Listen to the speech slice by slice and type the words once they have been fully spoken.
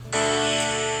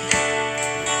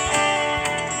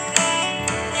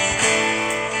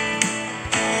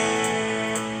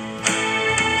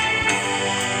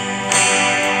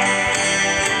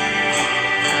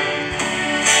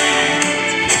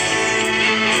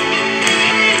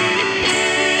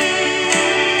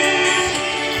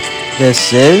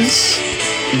This is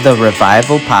the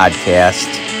Revival Podcast.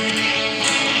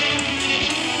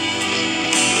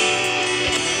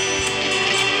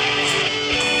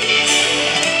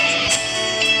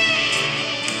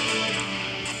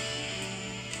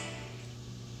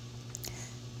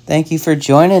 Thank you for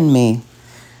joining me.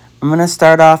 I'm going to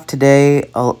start off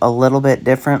today a little bit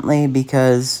differently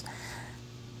because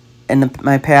in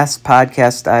my past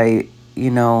podcast, I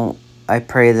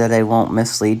pray that I won't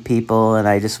mislead people, and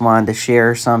I just wanted to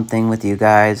share something with you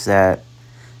guys that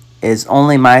is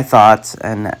only my thoughts,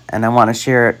 and I want to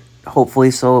share it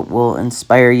hopefully so it will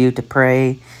inspire you to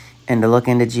pray and to look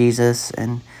into Jesus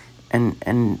and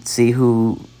see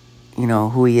who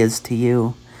he is to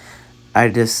you. I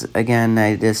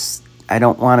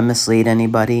don't want to mislead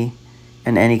anybody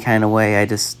in any kind of way. I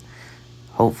just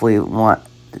hopefully want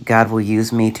God will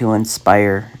use me to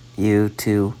inspire you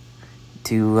to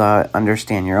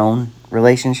understand your own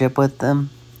relationship with them.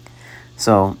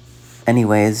 So,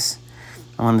 anyways,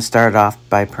 I want to start off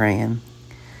by praying.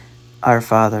 Our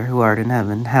Father, who art in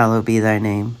heaven, hallowed be thy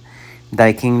name.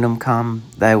 Thy kingdom come,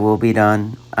 thy will be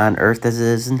done, on earth as it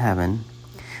is in heaven.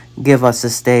 Give us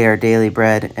this day our daily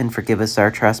bread, and forgive us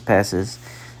our trespasses,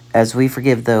 as we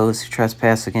forgive those who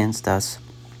trespass against us.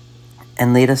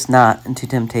 And lead us not into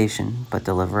temptation, but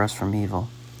deliver us from evil.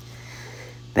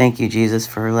 Thank you, Jesus,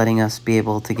 for letting us be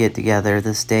able to get together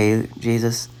this day.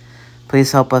 Jesus,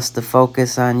 please help us to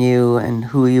focus on you and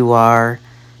who you are,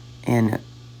 and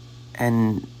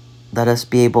let us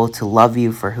be able to love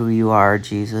you for who you are,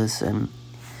 Jesus. And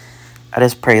I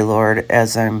just pray, Lord,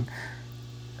 as I'm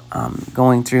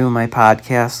going through my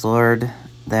podcast, Lord,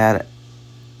 that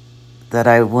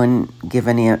I wouldn't give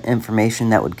any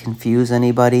information that would confuse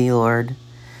anybody, Lord.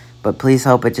 But please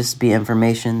help it just be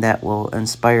information that will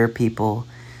inspire people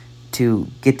to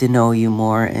get to know you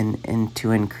more and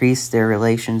to increase their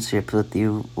relationships with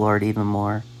you, Lord, even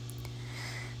more.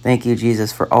 Thank you,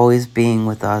 Jesus, for always being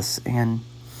with us, and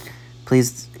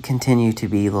please continue to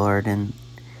be, Lord. And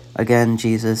again,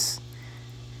 Jesus,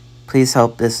 please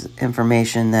help this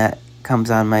information that comes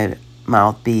on my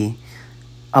mouth be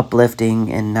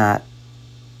uplifting and not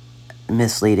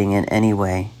misleading in any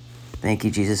way. Thank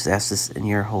you, Jesus. I ask this in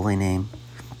your holy name.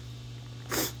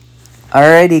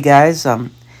 Alrighty, guys.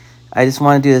 I just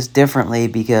want to do this differently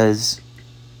because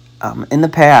in the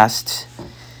past,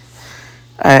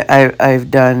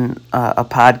 I've done a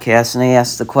podcast and I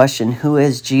asked the question, who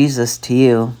is Jesus to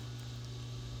you?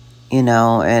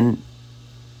 And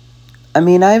I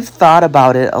mean, I've thought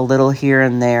about it a little here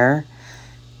and there.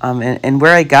 And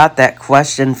where I got that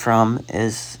question from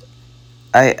is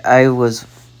I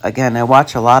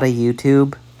watch a lot of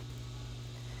YouTube,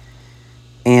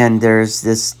 and there's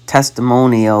this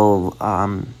testimonial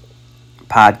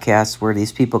podcast where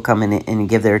these people come in and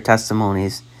give their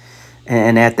testimonies.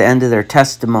 And at the end of their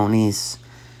testimonies,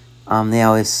 they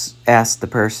always ask the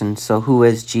person, so who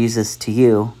is Jesus to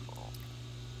you?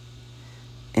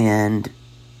 And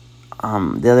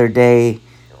the other day,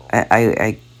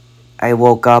 I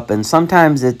woke up, and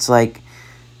sometimes it's like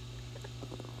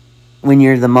when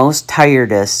you're the most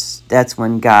tiredest, that's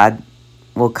when God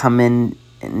will come in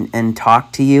and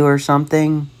talk to you or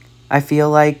something. I feel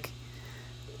like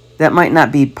that might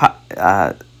not be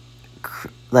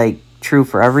true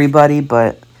for everybody,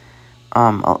 but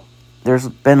there's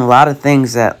been a lot of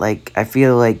things that I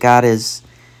feel like God is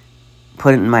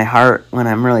put in my heart when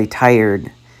I'm really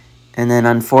tired, and then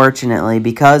unfortunately,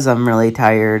 because I'm really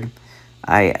tired,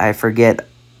 I forget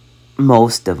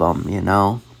most of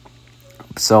them,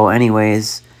 So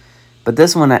anyways, but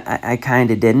this one I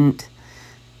kind of didn't,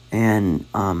 and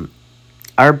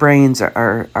our brains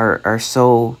are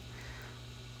so,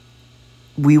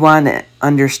 we want to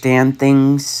understand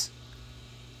things,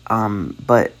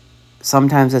 but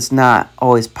sometimes it's not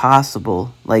always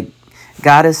possible. Like,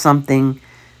 God is something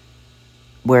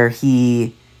where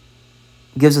he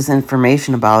gives us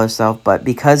information about himself, but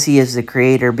because he is the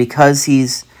creator, because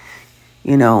he's,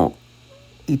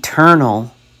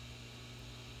 eternal,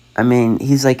 I mean,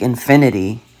 he's like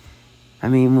infinity. I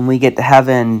mean, when we get to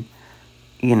heaven,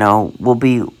 we'll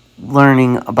be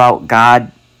learning about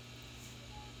God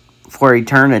for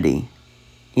eternity.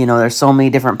 There's so many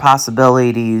different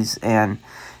possibilities, and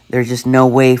there's just no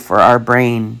way for our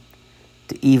brain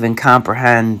to even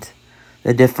comprehend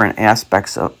the different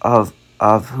aspects of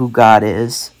who God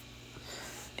is.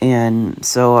 And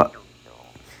so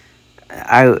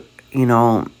I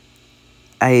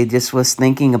just was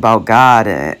thinking about God,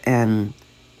 and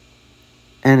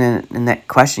that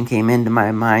question came into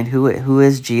my mind, who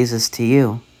is Jesus to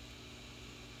you?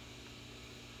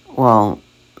 Well,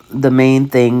 the main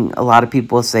thing, a lot of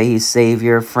people say he's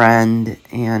Savior, friend,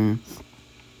 and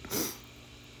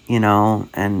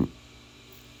and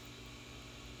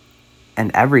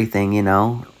everything,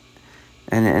 and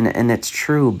it's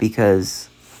true because,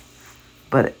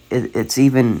 but it's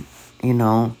even,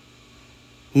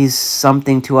 he's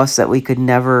something to us that we could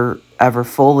never ever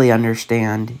fully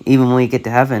understand. Even when we get to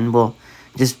heaven, we'll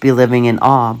just be living in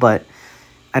awe, but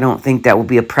I don't think that will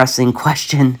be a pressing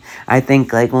question. I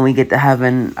think like when we get to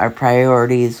heaven, our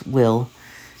priorities will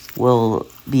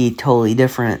be totally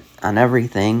different on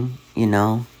everything,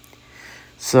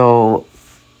 So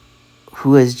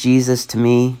who is Jesus to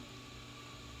me?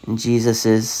 And Jesus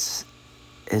is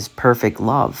perfect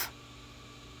love.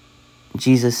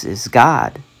 Jesus is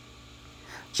God.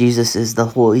 Jesus is the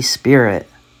Holy Spirit.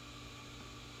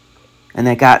 And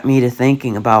that got me to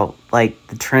thinking about like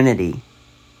the Trinity,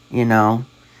 The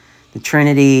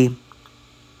Trinity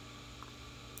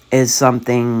is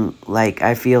something like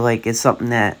I feel like it's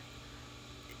something that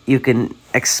you can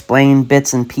explain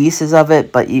bits and pieces of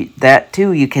it, but that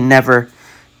too you can never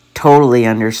totally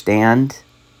understand.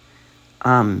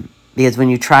 Because when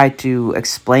you try to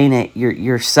explain it,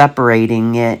 you're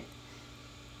separating it,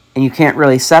 and you can't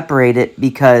really separate it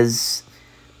because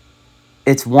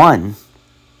it's one.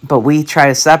 But we try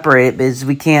to separate it because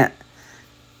we can't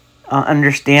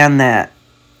understand that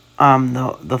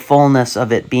the fullness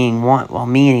of it being one. Well,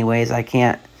 me anyways, I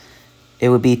can't. It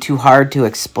would be too hard to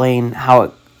explain how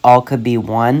it all could be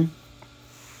one.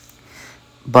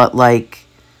 But like,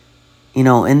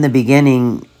 in the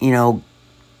beginning,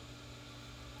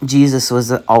 Jesus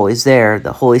was always there.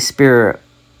 The Holy Spirit,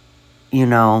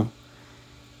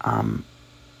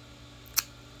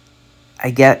 I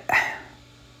get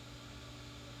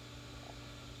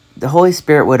the Holy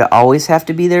Spirit would always have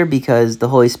to be there because the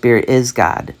Holy Spirit is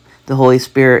God. The Holy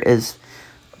Spirit is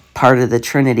part of the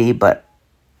Trinity, but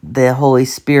the Holy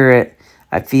Spirit,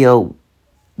 I feel,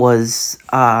 was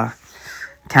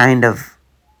kind of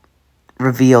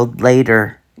revealed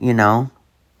later,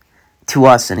 to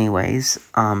us anyways.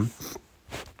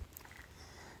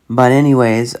 But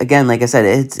anyways, again, like I said,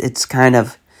 it's kind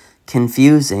of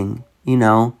confusing,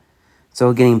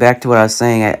 So getting back to what I was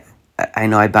saying, I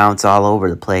know I bounce all over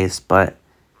the place, but,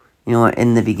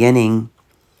 in the beginning,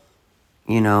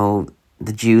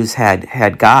 the Jews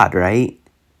had God, right?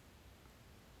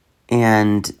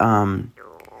 And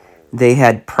they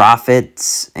had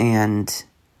prophets and,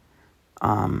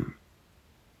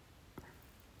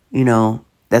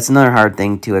 that's another hard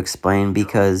thing to explain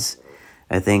because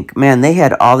I think, man, they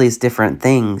had all these different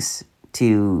things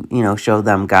to, show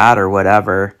them God or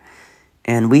whatever.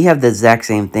 And we have the exact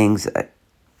same things,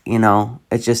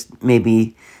 It's just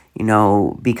maybe,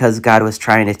 because God was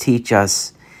trying to teach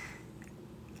us,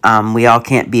 we all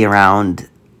can't be around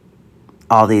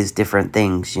all these different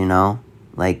things,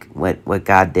 like what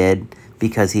God did,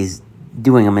 because he's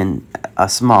doing them in a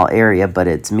small area, but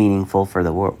it's meaningful for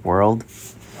the world.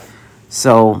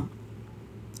 So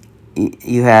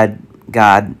you had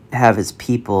God have his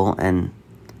people, and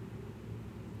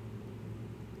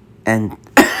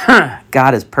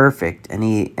God is perfect, and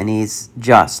he's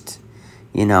just,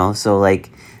 So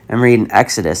like I'm reading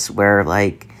Exodus where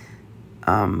like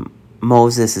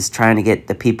Moses is trying to get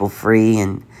the people free,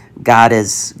 and God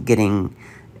is getting,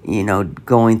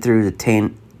 going through the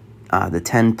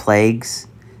 10 plagues,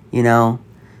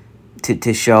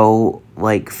 to show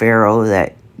like Pharaoh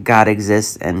that God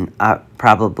exists, and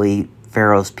probably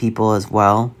Pharaoh's people as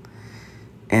well.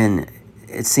 And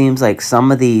it seems like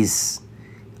some of these,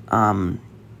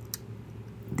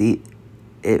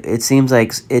 it seems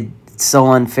like it's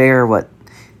so unfair what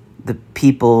the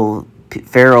people,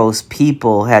 Pharaoh's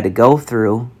people, had to go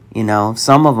through.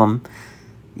 Some of them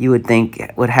you would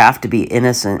think would have to be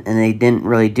innocent, and they didn't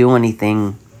really do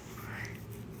anything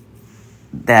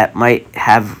that might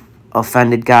have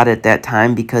offended God at that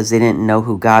time because they didn't know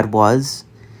who God was.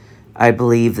 I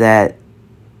believe that,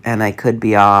 and I could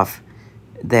be off,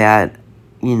 that,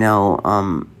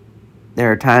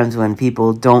 there are times when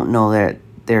people don't know that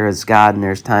there is God, and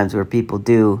there's times where people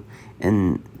do,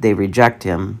 and they reject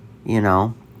him,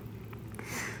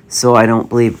 So I don't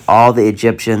believe all the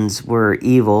Egyptians were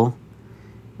evil.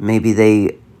 Maybe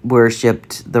they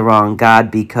worshipped the wrong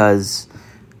God because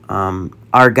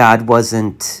our God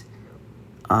wasn't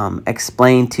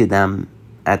explained to them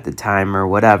at the time or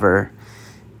whatever.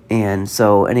 And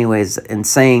so anyways, in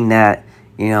saying that,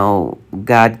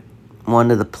 God,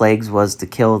 one of the plagues was to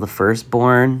kill the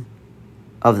firstborn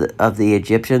of the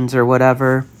Egyptians or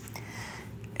whatever.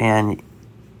 And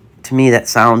to me that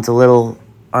sounds a little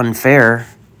unfair,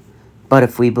 but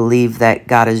if we believe that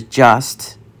God is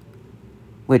just,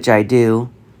 which I do,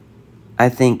 I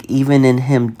think even in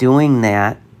him doing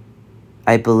that,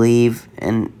 I believe,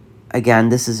 and again,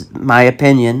 this is my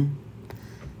opinion,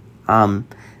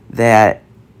 that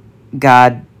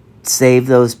God saved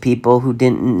those people who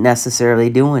didn't necessarily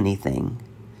do anything.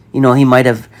 He might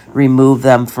have removed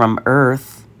them from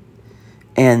earth,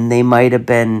 and they might have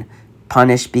been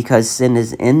punished because sin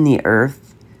is in the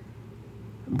earth.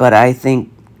 But I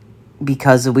think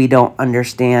because we don't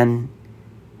understand,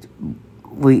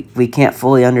 we can't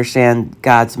fully understand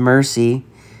God's mercy,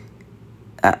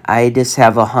 I just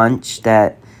have a hunch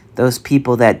that those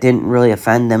people that didn't really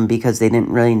offend them because they didn't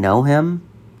really know him,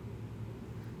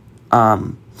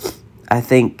 I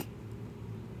think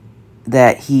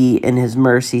that he, in his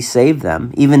mercy, saved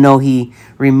them, even though he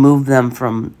removed them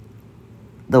from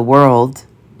the world.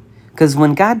 Because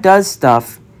when God does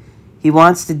stuff, he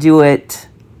wants to do it.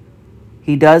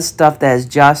 He does stuff that is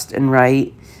just and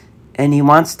right, and he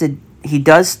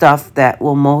does stuff that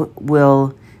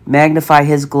will magnify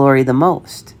his glory the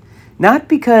most. Not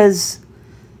because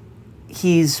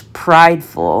he's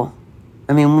prideful.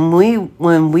 I mean,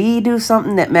 when we do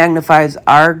something that magnifies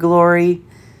our glory,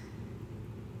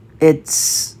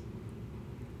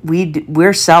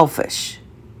 we're selfish,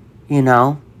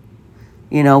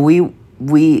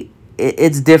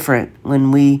 it's different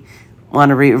when we want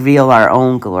to reveal our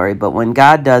own glory, but when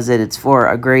God does it, it's for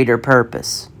a greater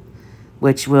purpose,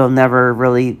 which we'll never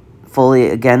really fully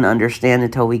again understand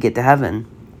until we get to heaven.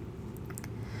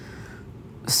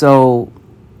 So,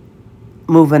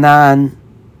 moving on,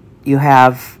 you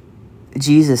have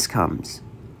Jesus comes.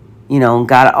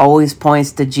 God always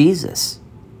points to Jesus,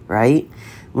 right?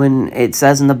 When it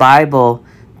says in the Bible,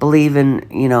 believe in,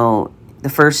 the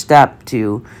first step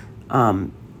to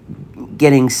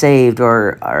getting saved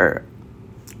or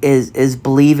is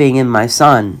believing in my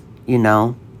son,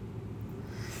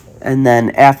 And then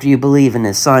after you believe in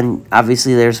his son,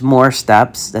 obviously there's more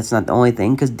steps. That's not the only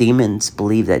thing, because demons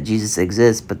believe that Jesus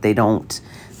exists, but they don't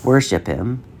worship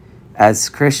him. As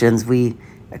Christians, we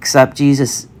accept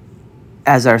Jesus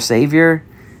as our Savior,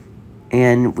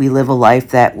 and we live a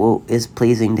life that is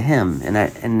pleasing to him. And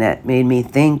that made me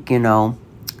think,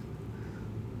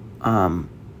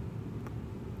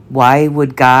 why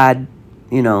would God,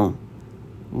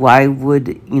 why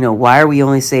are we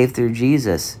only saved through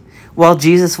Jesus? Well,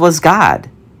 Jesus was God,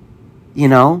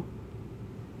 I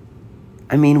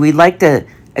mean, we'd like to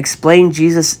explain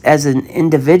Jesus as an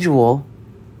individual,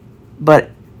 but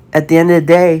at the end of the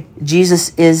day,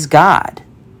 Jesus is God,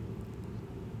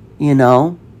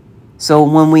 So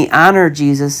when we honor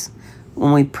Jesus,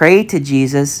 when we pray to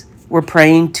Jesus, we're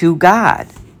praying to God.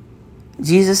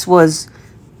 Jesus was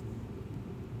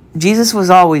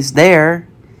always there.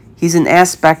 He's an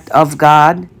aspect of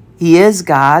God. He is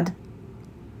God.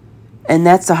 And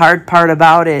that's the hard part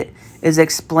about it, is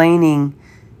explaining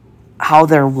how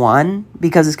they're one,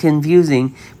 because it's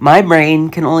confusing. My brain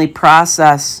can only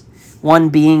process one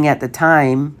being at the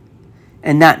time,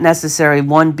 and not necessarily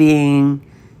one being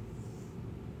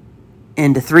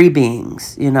into three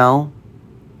beings,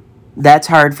 That's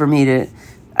hard for me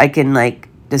I can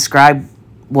describe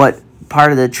what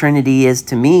part of the Trinity is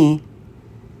to me,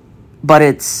 but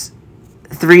it's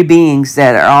three beings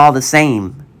that are all the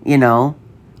same,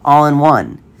 all in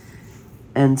one.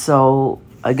 And so,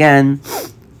 again,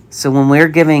 when we're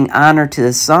giving honor to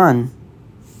the Son,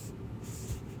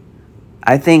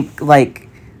 I think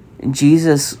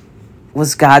Jesus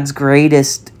was God's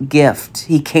greatest gift.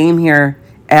 He came here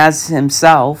as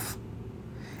himself,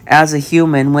 as a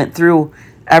human, went through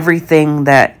everything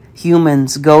that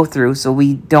humans go through, so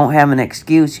we don't have an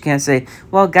excuse. You can't say,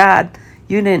 well, God,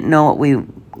 you didn't know what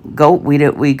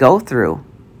we go through.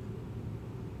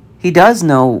 He does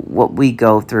know what we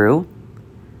go through,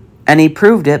 and he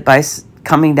proved it by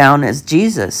coming down as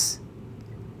Jesus,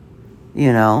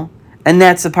 and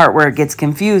that's the part where it gets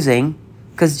confusing,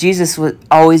 because Jesus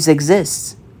always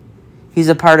exists. He's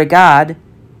a part of God.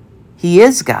 He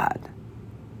is God.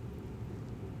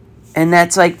 And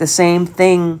that's the same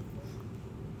thing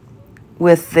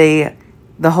with the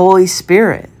Holy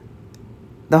Spirit.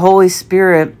 The Holy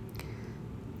Spirit,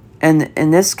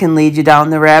 and this can lead you down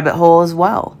the rabbit hole as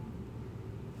well.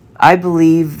 I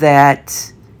believe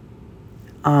that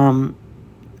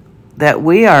that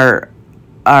we are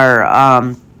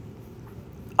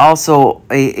also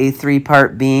a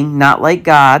three-part being, not like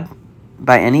God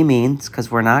by any means,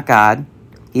 because we're not God.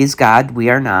 He's God, we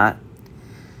are not.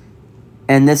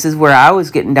 And this is where I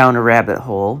was getting down a rabbit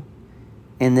hole,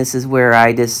 and this is where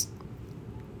I just,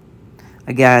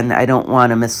 again, I don't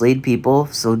want to mislead people,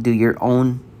 so do your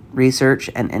own research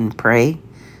and pray,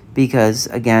 because,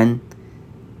 again,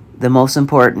 the most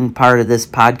important part of this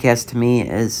podcast to me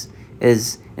is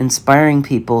inspiring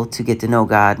people to get to know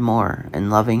God more and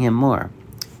loving him more.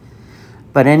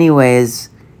 But anyways,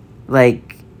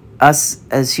 like us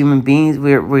as human beings,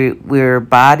 we're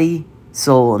body,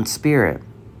 soul, and spirit.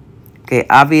 Okay,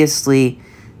 obviously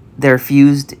they're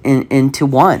fused into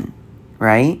one,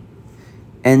 right?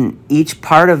 And each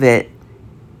part of it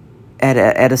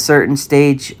at a certain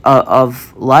stage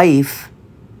of life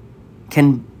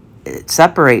can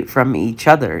separate from each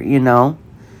other, And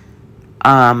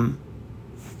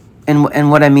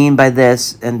what I mean by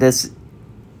this, and this,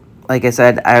 like I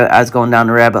said, I was going down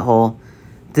the rabbit hole.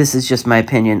 This is just my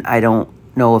opinion. I don't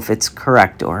know if it's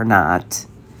correct or not.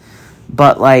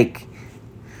 But like,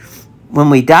 when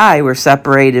we die, we're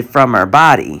separated from our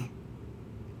body.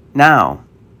 Now,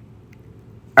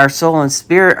 our soul and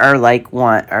spirit are like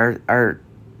one, are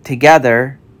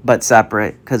together but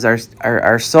separate, because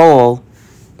our soul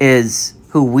is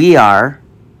who we are,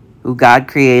 who God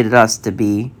created us to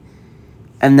be,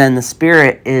 and then the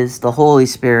spirit is the Holy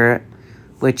Spirit,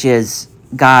 which is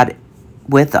God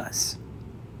with us.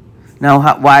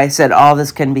 Now, why I said all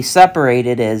this can be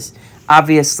separated is,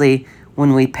 obviously,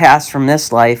 when we pass from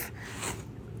this life,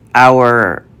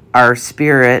 our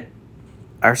spirit,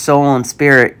 our soul and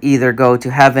spirit either go to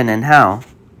heaven and hell.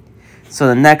 So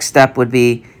the next step would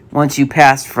be, once you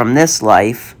pass from this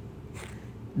life,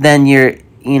 then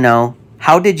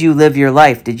how did you live your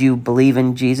life? Did you believe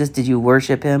in Jesus? Did you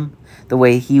worship him the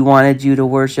way he wanted you to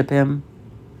worship him?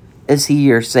 Is he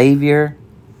your Savior?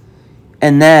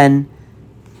 And then,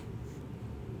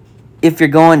 if you're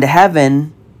going to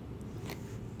heaven,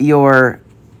 your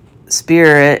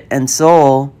spirit and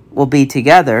soul will be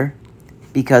together,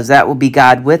 because that will be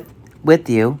God with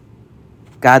you,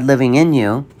 God living in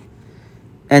you.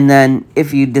 And then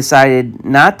if you decided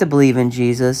not to believe in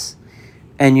Jesus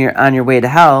and you're on your way to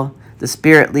hell, the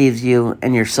spirit leaves you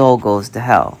and your soul goes to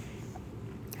hell.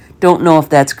 Don't know if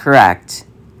that's correct,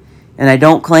 and I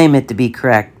don't claim it to be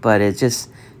correct, but it just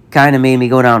kind of made me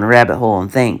go down a rabbit hole and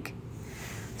think.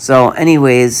 So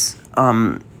anyways,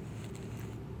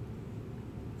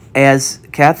 as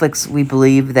Catholics, we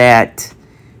believe that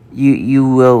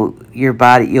you'll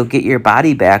get your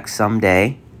body back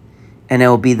someday, and it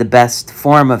will be the best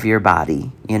form of your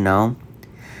body, and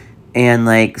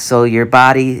so your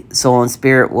body, soul, and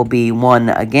spirit will be one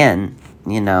again,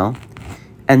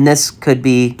 and this could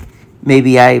be,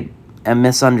 maybe I am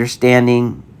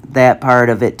misunderstanding that part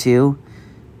of it too,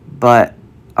 but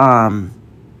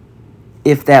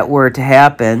if that were to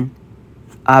happen,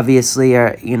 obviously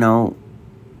our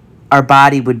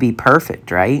body would be perfect,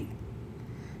 right?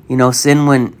 Sin,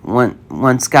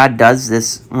 once God does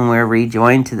this, when we're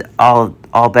rejoined to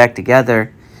all back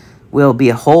together, we'll be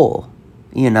a whole,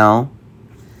 and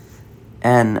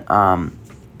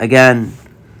again,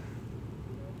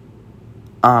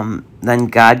 then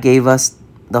God gave us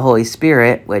the Holy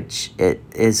Spirit, which it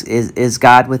is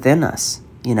God within us,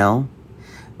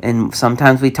 and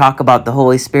sometimes we talk about the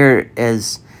Holy Spirit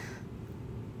as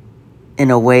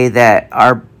in a way that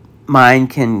our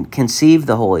mind can conceive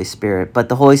the Holy Spirit, but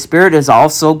the Holy Spirit is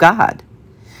also God.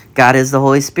 God is the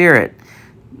Holy Spirit.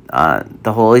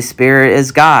 The Holy Spirit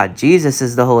is God. Jesus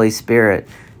is the Holy Spirit.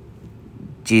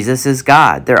 Jesus is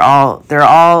God. They're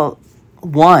all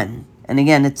one. And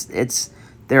again, it's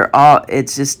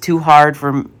just too hard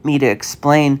for me to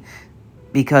explain,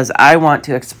 because I want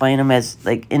to explain them as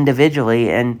individually,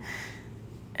 and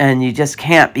you just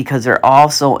can't, because they're all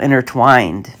so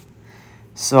intertwined.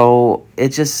 So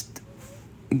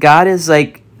God is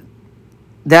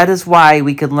that is why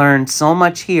we could learn so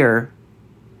much here,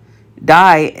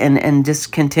 die, and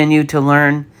just continue to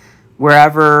learn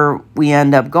wherever we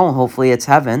end up going. Hopefully it's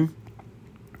heaven,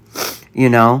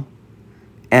 and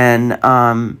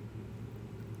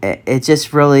it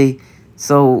just really,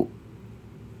 so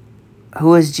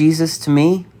who is Jesus to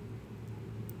me?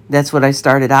 That's what I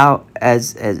started out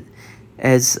as the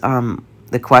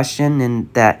question,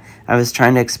 and that I was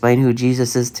trying to explain who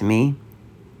Jesus is to me.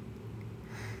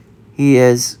 He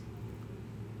is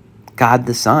God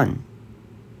the Son.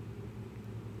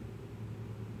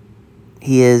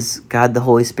 He is God the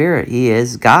Holy Spirit. He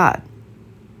is God,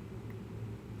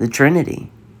 the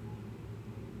Trinity.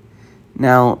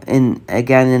 Now, in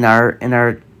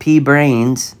our pea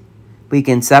brains, we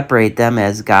can separate them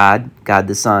as God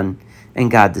the Son,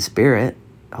 and God the Spirit,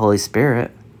 Holy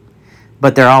Spirit,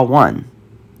 but they're all one.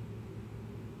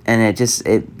 And it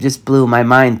just blew my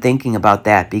mind thinking about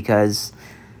that, because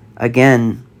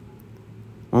again,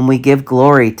 when we give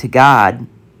glory to God,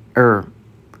 or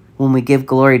when we give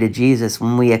glory to Jesus,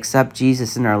 when we accept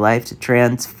Jesus in our life to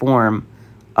transform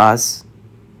us,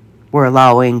 we're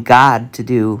allowing God to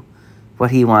do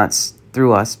what he wants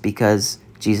through us, because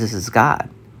Jesus is God.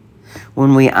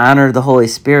 When we honor the Holy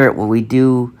Spirit, when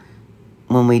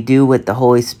when we do what the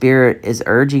Holy Spirit is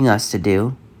urging us to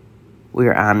do, we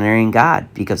are honoring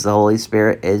God because the Holy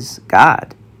Spirit is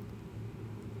God.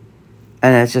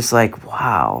 And it's just like,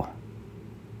 wow.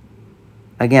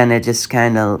 Again, it just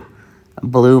kind of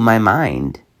blew my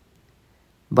mind.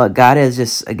 But God is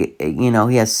just,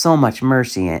 He has so much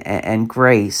mercy and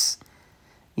grace,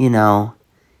 we'll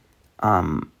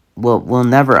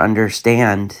never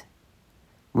understand.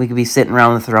 We could be sitting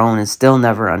around the throne and still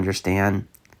never understand.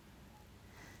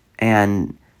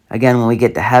 And again, when we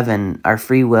get to heaven, our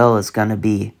free will is going to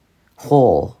be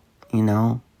whole,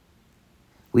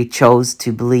 We chose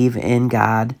to believe in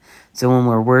God. So when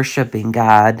we're worshiping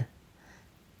God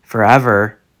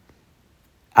forever,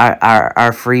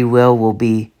 our free will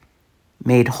be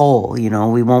made whole.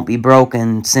 We won't be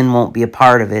broken. Sin won't be a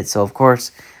part of it. So, of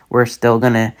course, we're still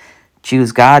going to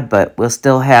choose God, but we'll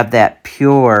still have that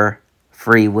pure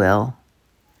free will.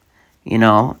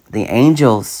 The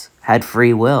angels had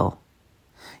free will.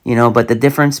 But the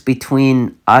difference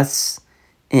between us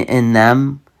and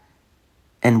them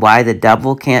and why the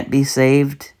devil can't be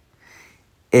saved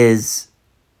is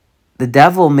the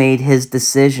devil made his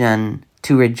decision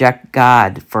to reject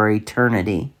God for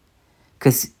eternity.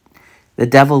 Because the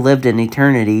devil lived in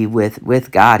eternity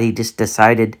with God. He just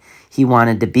decided he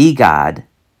wanted to be God.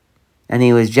 And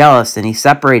he was jealous and he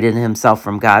separated himself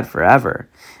from God forever.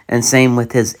 And same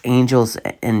with his angels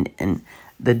and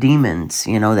the demons.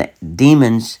 The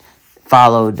demons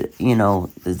followed,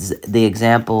 the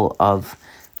example of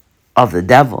the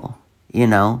devil,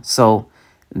 So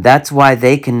that's why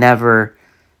they can never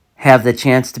have the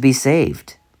chance to be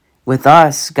saved. With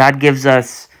us, God gives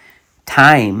us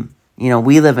time.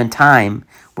 We live in time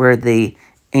where the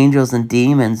angels and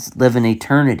demons live in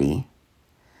eternity.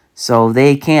 So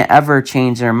they can't ever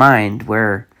change their mind,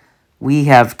 where we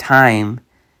have time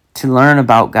to learn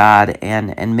about God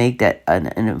and make that an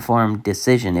informed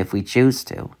decision if we choose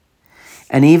to.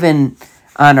 And even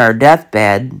on our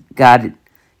deathbed, God,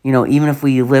 even if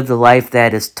we lived a life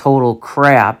that is total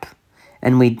crap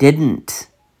and we didn't,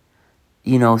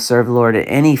 serve the Lord in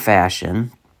any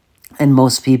fashion, and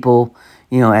most people,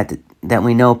 that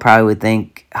we know probably would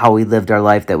think how we lived our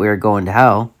life that we were going to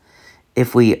hell,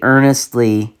 if we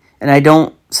earnestly, and I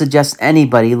don't suggest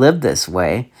anybody live this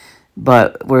way,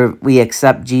 but we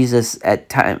accept Jesus at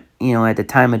the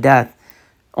time of death,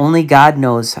 only God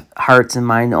knows hearts and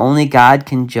mind. Only God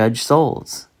can judge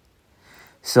souls.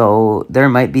 So there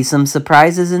might be some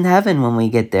surprises in heaven when we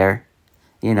get there,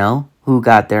 who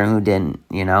got there and who didn't,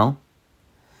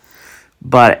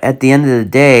 But at the end of the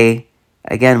day,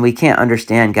 again, we can't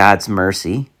understand God's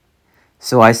mercy.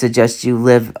 So I suggest you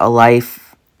live a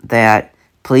life that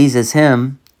pleases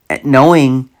Him,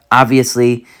 knowing,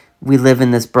 obviously, we live in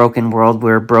this broken world.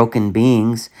 We're broken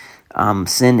beings.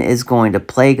 Sin is going to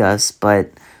plague us,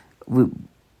 but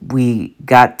we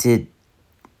got to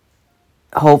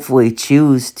hopefully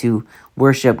choose to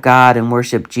worship God and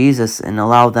worship Jesus and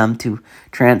allow them to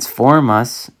transform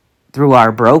us through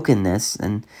our brokenness,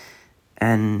 and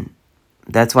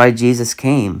that's why Jesus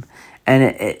came.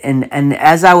 And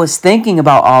as I was thinking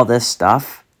about all this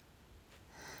stuff,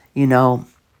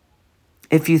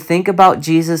 if you think about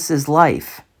Jesus'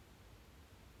 life,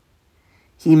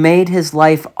 He made His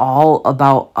life all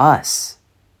about us.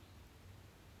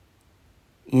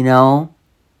 He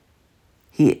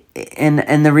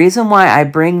and the reason why I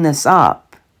bring this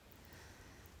up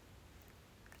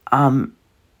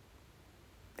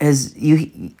is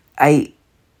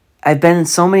I've been in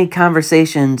so many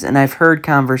conversations, and I've heard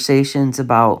conversations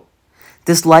about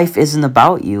this life isn't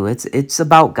about you. It's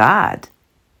about God.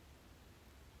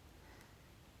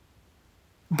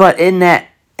 But in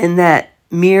that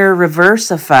mirror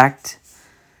reverse effect,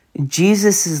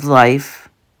 Jesus' life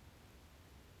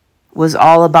was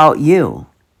all about you.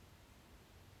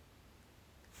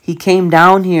 He came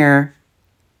down here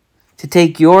to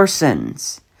take your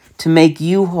sins, to make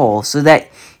you whole, so that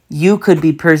you could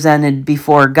be presented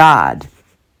before God.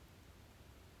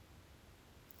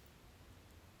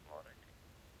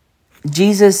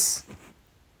 Jesus,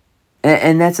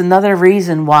 and that's another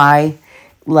reason why,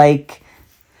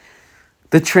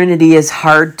 the Trinity is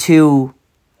hard to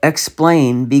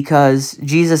explain, because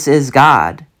Jesus is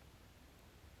God,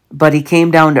 but He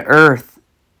came down to earth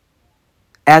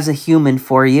as a human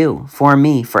for you, for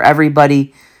me, for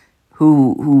everybody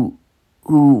who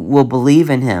will believe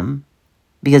in Him.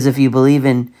 Because if you believe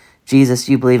in Jesus,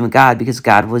 you believe in God, because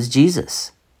God was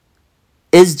Jesus.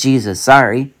 Is Jesus,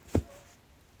 sorry.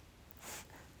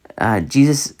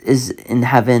 Jesus is in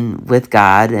heaven with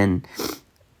God, and,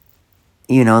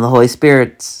 the Holy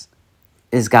Spirit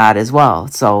is God as well.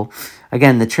 So,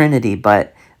 again, the Trinity.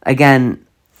 But, again,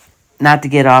 not to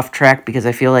get off track because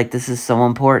I feel like this is so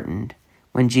important.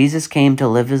 When Jesus came to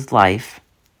live his life,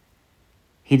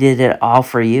 he did it all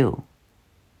for you.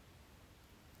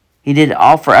 He did it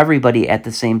all for everybody at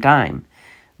the same time.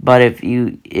 But if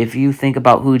you think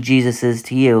about who Jesus is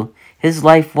to you, his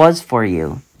life was for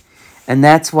you. And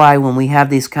that's why when we have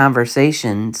these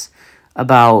conversations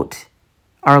about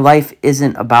our life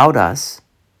isn't about us,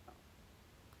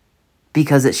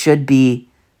 because it should be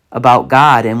about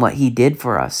God and what he did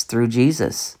for us through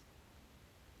Jesus.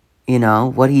 You know,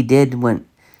 what he did when,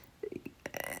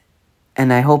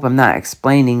 and I hope I'm not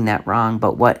explaining that wrong,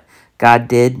 but what God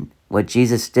did, what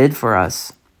Jesus did for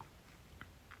us,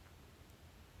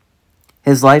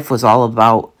 his life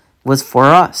was for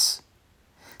us.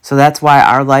 So that's why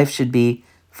our life should be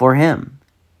for him.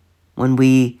 When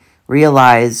we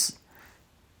realize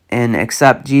and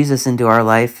accept Jesus into our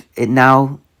life,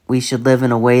 now we should live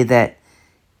in a way that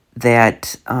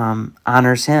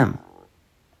honors him.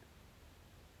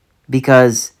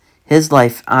 Because his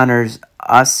life honors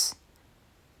us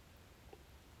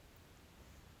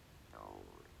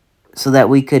so that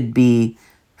we could be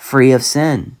free of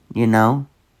sin, you know?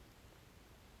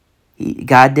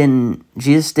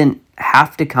 Jesus didn't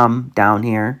have to come down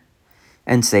here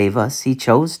and save us. He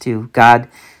chose to. God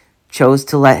chose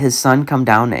to let his son come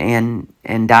down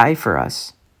and die for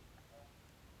us.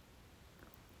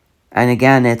 And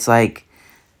again, it's like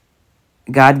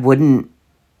God wouldn't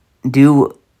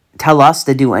tell us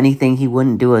to do anything he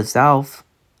wouldn't do himself.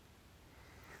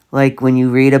 Like when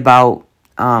you read about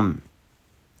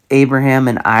Abraham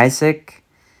and Isaac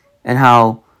and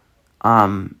how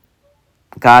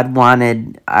God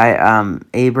wanted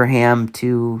Abraham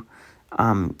to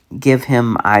give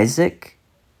him Isaac.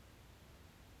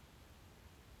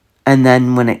 And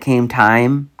then when it came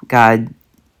time, God,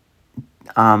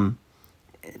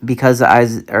 because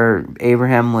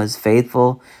Abraham was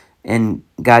faithful and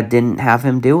God didn't have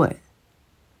him do it.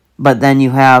 But then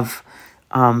you have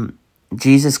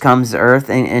Jesus comes to earth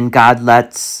and God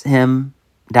lets him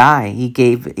die.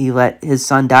 He let his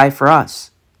son die for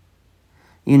us.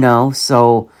 You know,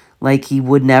 so like he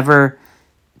would never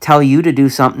tell you to do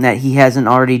something that he hasn't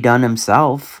already done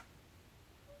himself.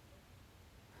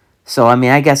 So, I mean,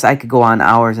 I guess I could go on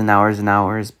hours and hours and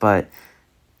hours, but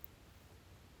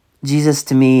Jesus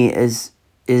to me is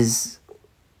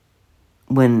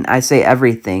when I say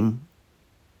everything,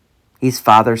 he's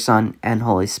Father, Son, and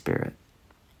Holy Spirit.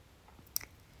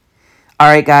 All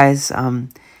right, guys,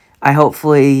 I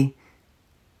hopefully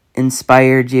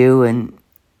inspired you, and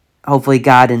hopefully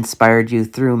God inspired you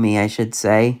through me, I should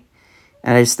say.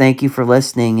 And I just thank you for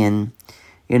listening. And,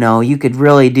 you know, you could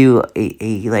really do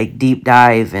a like deep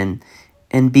dive and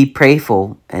be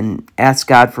prayerful and ask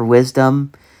God for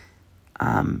wisdom.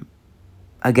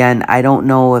 Again, I don't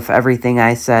know if everything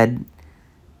I said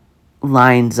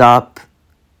lines up,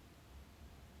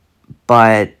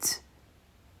 but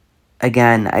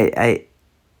again, I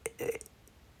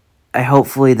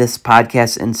hopefully this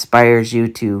podcast inspires you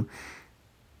to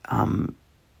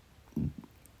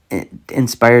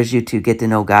get to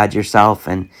know God yourself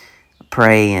and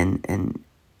pray and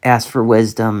ask for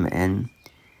wisdom and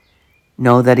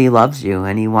know that he loves you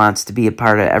and he wants to be a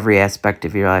part of every aspect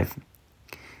of your life.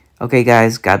 Okay,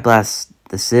 guys, God bless.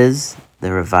 This is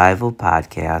the Revival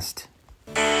Podcast.